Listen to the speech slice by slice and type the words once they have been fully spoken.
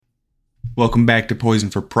Welcome back to Poison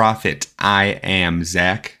for Profit. I am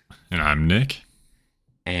Zach. And I'm Nick.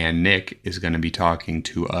 And Nick is going to be talking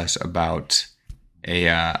to us about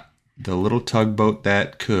the little tugboat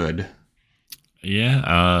that could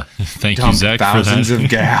Thank you, dump Zach, thousands for that. of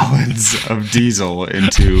gallons of diesel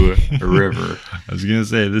into a river. I was going to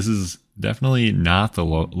say, this is definitely not the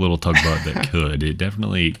little tugboat that could. It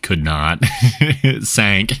definitely could not. It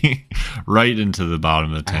sank right into the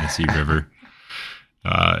bottom of the Tennessee River.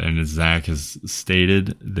 And as Zach has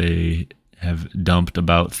stated, they have dumped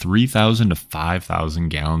about 3,000 to 5,000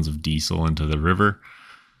 gallons of diesel into the river,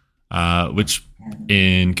 which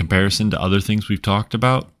in comparison to other things we've talked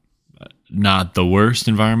about, not the worst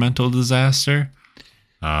environmental disaster.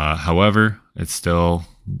 However, it's still,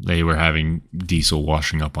 they were having diesel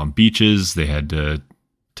washing up on beaches. They had to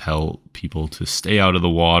tell people to stay out of the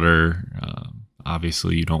water.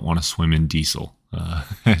 Obviously, you don't want to swim in diesel.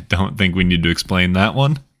 I don't think we need to explain that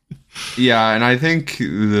one. Yeah, and I think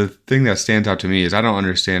the thing that stands out to me is I don't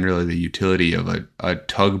understand really the utility of a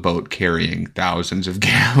tugboat carrying thousands of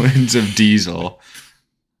gallons of diesel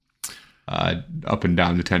up and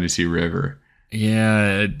down the Tennessee River.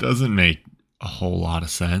 Yeah, it doesn't make a whole lot of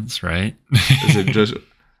sense, right? Is it just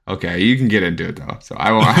okay? You can get into it though. So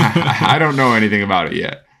I won't. I don't know anything about it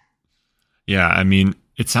yet. Yeah, I mean,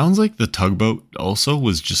 it sounds like the tugboat also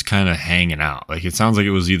was just kind of hanging out. Like, it sounds like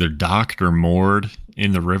it was either docked or moored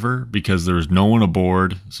in the river because there was no one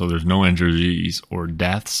aboard, so there's no injuries or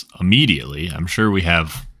deaths immediately. I'm sure we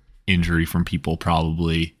have injury from people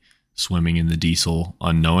probably swimming in the diesel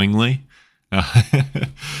unknowingly.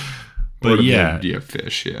 But yeah,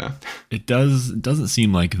 fish. Yeah, it doesn't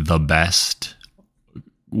seem like the best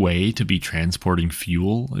way to be transporting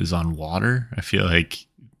fuel is on water. I feel like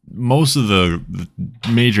most of the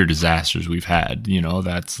major disasters we've had,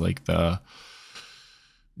 that's like the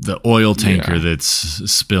oil tanker that's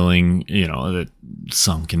spilling, that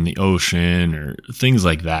sunk in the ocean or things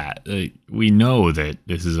like that. We know that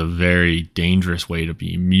this is a very dangerous way to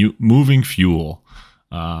be moving fuel.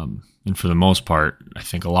 And for the most part, I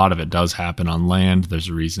think a lot of it does happen on land. There's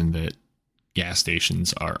a reason that gas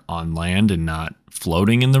stations are on land and not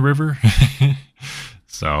floating in the river.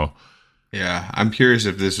 So, yeah, I'm curious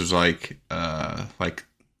if this was like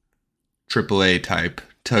AAA type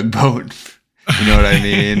tugboat. You know what I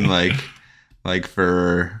mean? like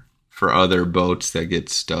for other boats that get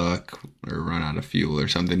stuck or run out of fuel or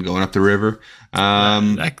something going up the river.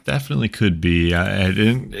 That definitely could be.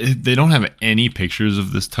 They don't have any pictures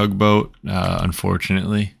of this tugboat,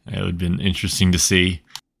 unfortunately. It would have been interesting to see.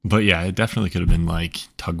 But yeah, it definitely could have been like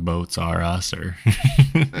Tugboats Are Us or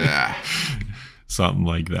something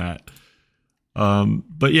like that.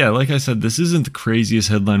 But yeah, like I said, this isn't the craziest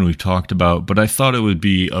headline we've talked about, but I thought it would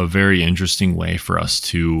be a very interesting way for us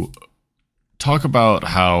to talk about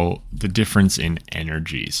how the difference in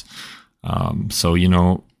energies. So,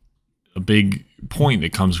 a big point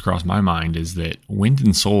that comes across my mind is that wind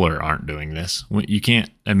and solar aren't doing this. You can't,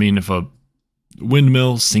 if a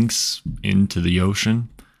windmill sinks into the ocean,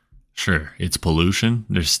 sure, it's pollution.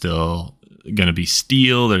 There's still going to be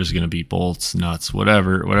steel. There's going to be bolts, nuts,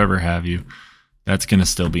 whatever have you. That's going to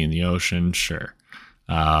still be in the ocean, sure.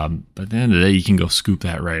 But at the end of the day, you can go scoop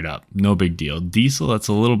that right up. No big deal. Diesel, that's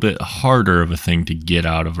a little bit harder of a thing to get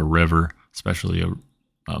out of a river, especially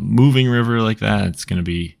a moving river like that. It's going to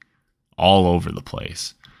be all over the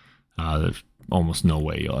place. There's almost no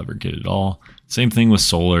way you'll ever get it all. Same thing with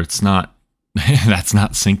solar. It's not, that's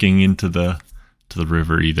not sinking into the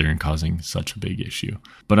river either and causing such a big issue.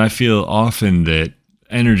 But I feel often that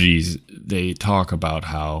energies, they talk about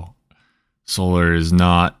how solar is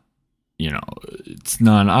not, it's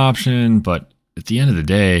not an option, but at the end of the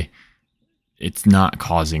day, it's not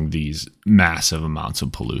causing these massive amounts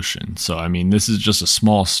of pollution. So, this is just a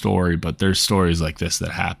small story, but there's stories like this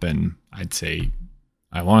that happen,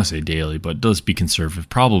 I want to say daily, but let's be conservative,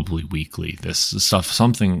 probably weekly. This stuff,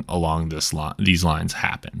 something along these lines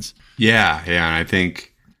happens. Yeah. And I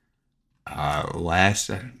think it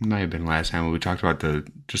might have been last time when we talked about the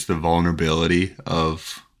vulnerability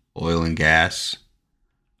of oil and gas.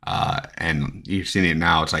 And you've seen it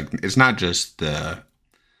now. It's like, it's not just the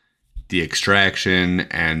extraction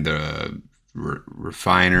and the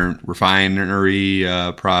refinery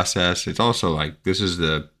process. It's also like, this is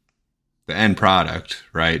the end product,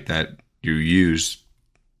 right? That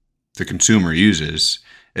the consumer uses.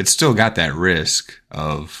 It's still got that risk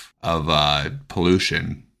of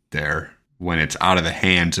pollution there when it's out of the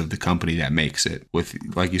hands of the company that makes it. With,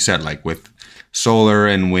 like you said, like with solar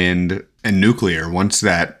and wind and nuclear, once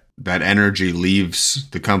that energy leaves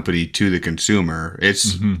the company to the consumer,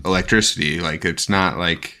 it's electricity. Like, it's not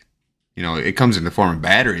like it comes in the form of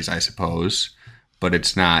batteries, I suppose, but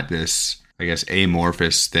it's not this, I guess,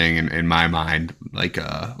 amorphous thing in my mind, like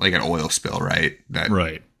an oil spill, right? That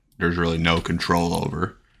Right. there's really no control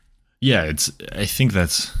over. Yeah, I think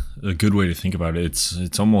that's a good way to think about it.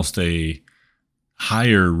 It's almost a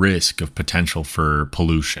higher risk of potential for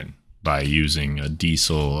pollution by using a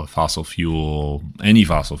diesel, a fossil fuel, any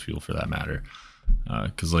fossil fuel for that matter.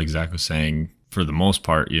 Because like Zach was saying, for the most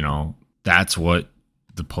part, that's what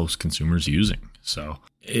the post-consumer is using. So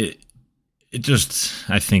it just,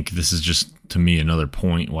 I think this is just, to me, another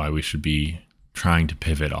point why we should be trying to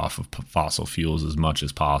pivot off of fossil fuels as much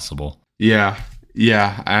as possible. Yeah.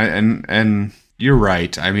 And you're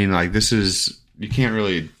right. I mean, like, you can't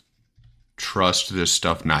really trust this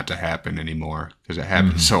stuff not to happen anymore because it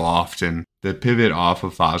happens so often. The pivot off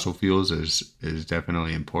of fossil fuels is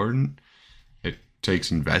definitely important. It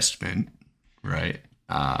takes investment, right?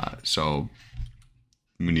 So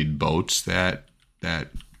we need boats that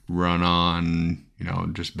run on,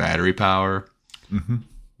 just battery power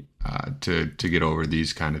to get over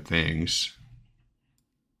these kind of things.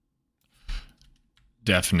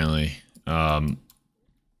 Definitely.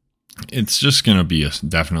 It's just going to be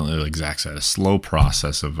definitely, like Zach said, a slow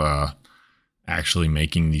process of actually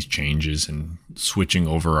making these changes and switching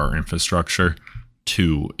over our infrastructure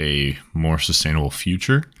to a more sustainable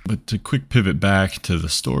future. But to quick pivot back to the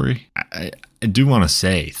story, I do want to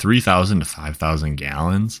say 3,000 to 5,000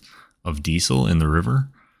 gallons of diesel in the river.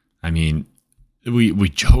 I mean, we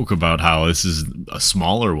joke about how this is a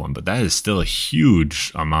smaller one, but that is still a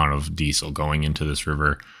huge amount of diesel going into this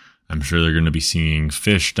river. I'm sure they're going to be seeing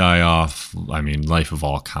fish die off. I mean, life of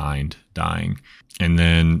all kind dying. And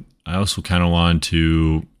then I also kind of wanted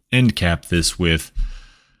to end cap this with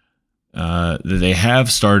they have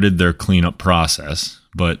started their cleanup process,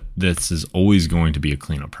 but this is always going to be a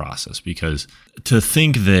cleanup process, because to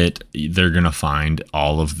think that they're going to find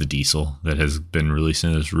all of the diesel that has been released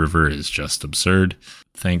in this river is just absurd.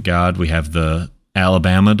 Thank God we have the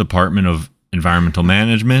Alabama Department of Environmental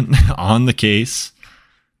Management on the case.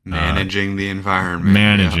 Managing the environment.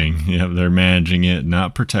 Yeah, they're managing it,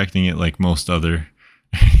 not protecting it like most other,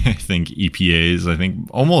 I think, EPAs. I think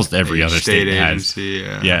almost every other state agency,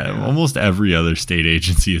 has. Yeah, almost every other state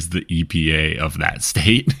agency is the EPA of that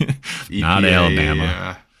state, EPA, not Alabama.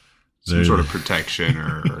 Yeah. Some sort of protection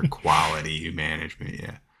or quality management,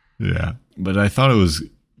 yeah. Yeah, but I thought it was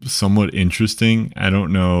somewhat interesting. I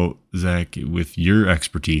don't know, Zach, with your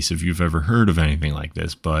expertise, if you've ever heard of anything like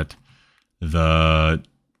this, but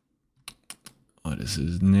what is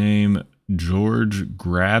his name? George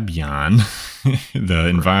Grabian,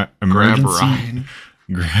 the emergency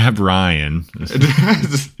Grab Ryan.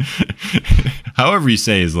 However you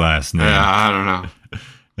say his last name. Yeah, I don't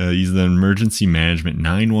know. He's the emergency management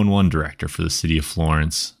 911 director for the city of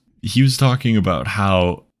Florence. He was talking about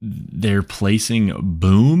how they're placing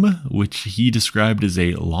boom, which he described as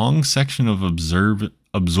a long section of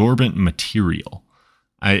absorbent material.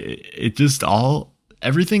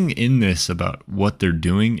 Everything in this about what they're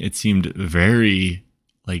doing, it seemed very,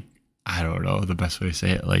 like, I don't know the best way to say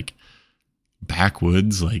it, like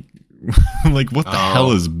backwoods, like like what the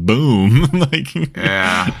hell is boom? Like,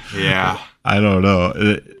 yeah. I don't know.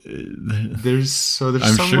 There's I'm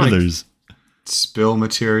some, sure like, there's spill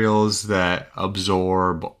materials that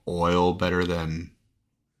absorb oil better than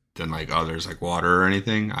like others, like water or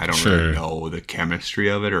anything. I don't really know the chemistry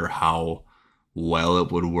of it or how well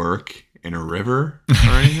it would work in a river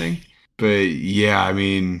or anything. But yeah, I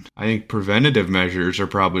mean, I think preventative measures are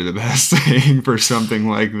probably the best thing for something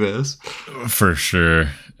like this. For sure.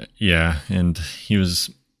 Yeah. And he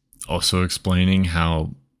was also explaining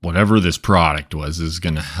how whatever this product was is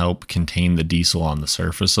going to help contain the diesel on the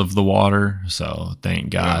surface of the water. So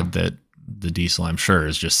thank God that the diesel, I'm sure,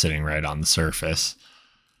 is just sitting right on the surface.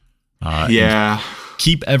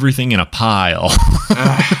 Keep everything in a pile.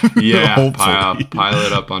 Pile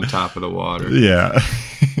it up on top of the water. Yeah.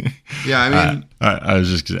 Yeah, I mean, I was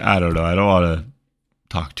just, I don't know. I don't want to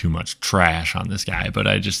talk too much trash on this guy, but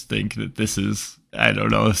I just think that this is, I don't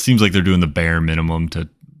know. It seems like they're doing the bare minimum to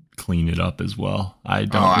clean it up as well. I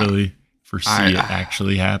don't really foresee it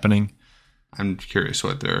actually happening. I'm curious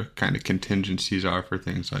what their kind of contingencies are for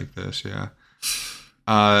things like this. Yeah.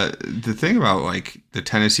 The thing about, like, the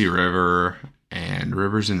Tennessee River and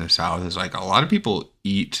rivers in the South is, like, a lot of people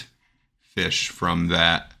eat fish from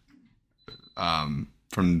that,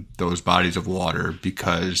 from those bodies of water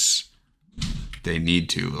because they need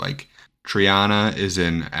to. Like, Triana is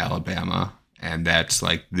in Alabama, and that's,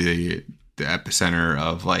 like, the epicenter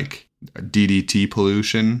of, like, DDT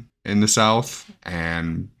pollution in the South,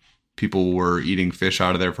 and people were eating fish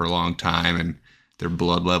out of there for a long time, and their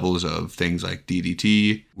blood levels of things like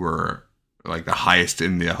DDT were like the highest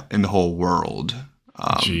in the whole world.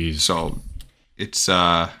 Jeez. So it's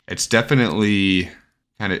definitely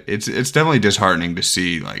it's definitely disheartening to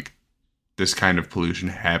see like this kind of pollution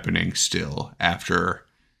happening still after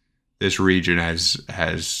this region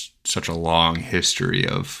has such a long history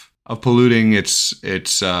of polluting its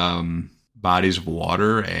bodies of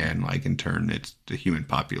water and like in turn it's the human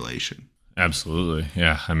population. Absolutely.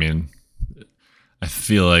 Yeah. I mean, I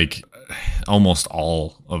feel like almost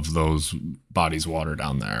all of those bodies of water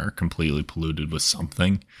down there are completely polluted with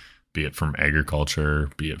something, be it from agriculture,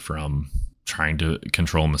 be it from trying to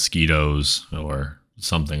control mosquitoes or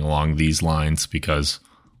something along these lines, because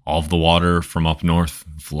all of the water from up north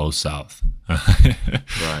flows south.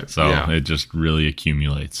 Right. So it just really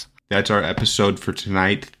accumulates. That's our episode for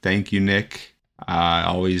tonight. Thank you, Nick.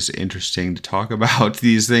 Always interesting to talk about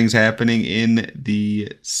these things happening in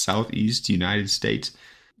the Southeast United States.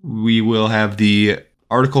 We will have the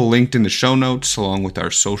article linked in the show notes along with our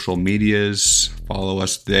social medias. Follow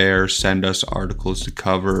us there. Send us articles to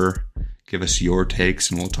cover. Give us your takes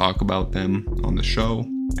and we'll talk about them on the show.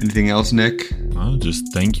 Anything else, Nick?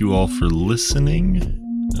 Just thank you all for listening.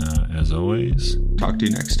 As always. Talk to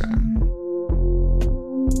you next time.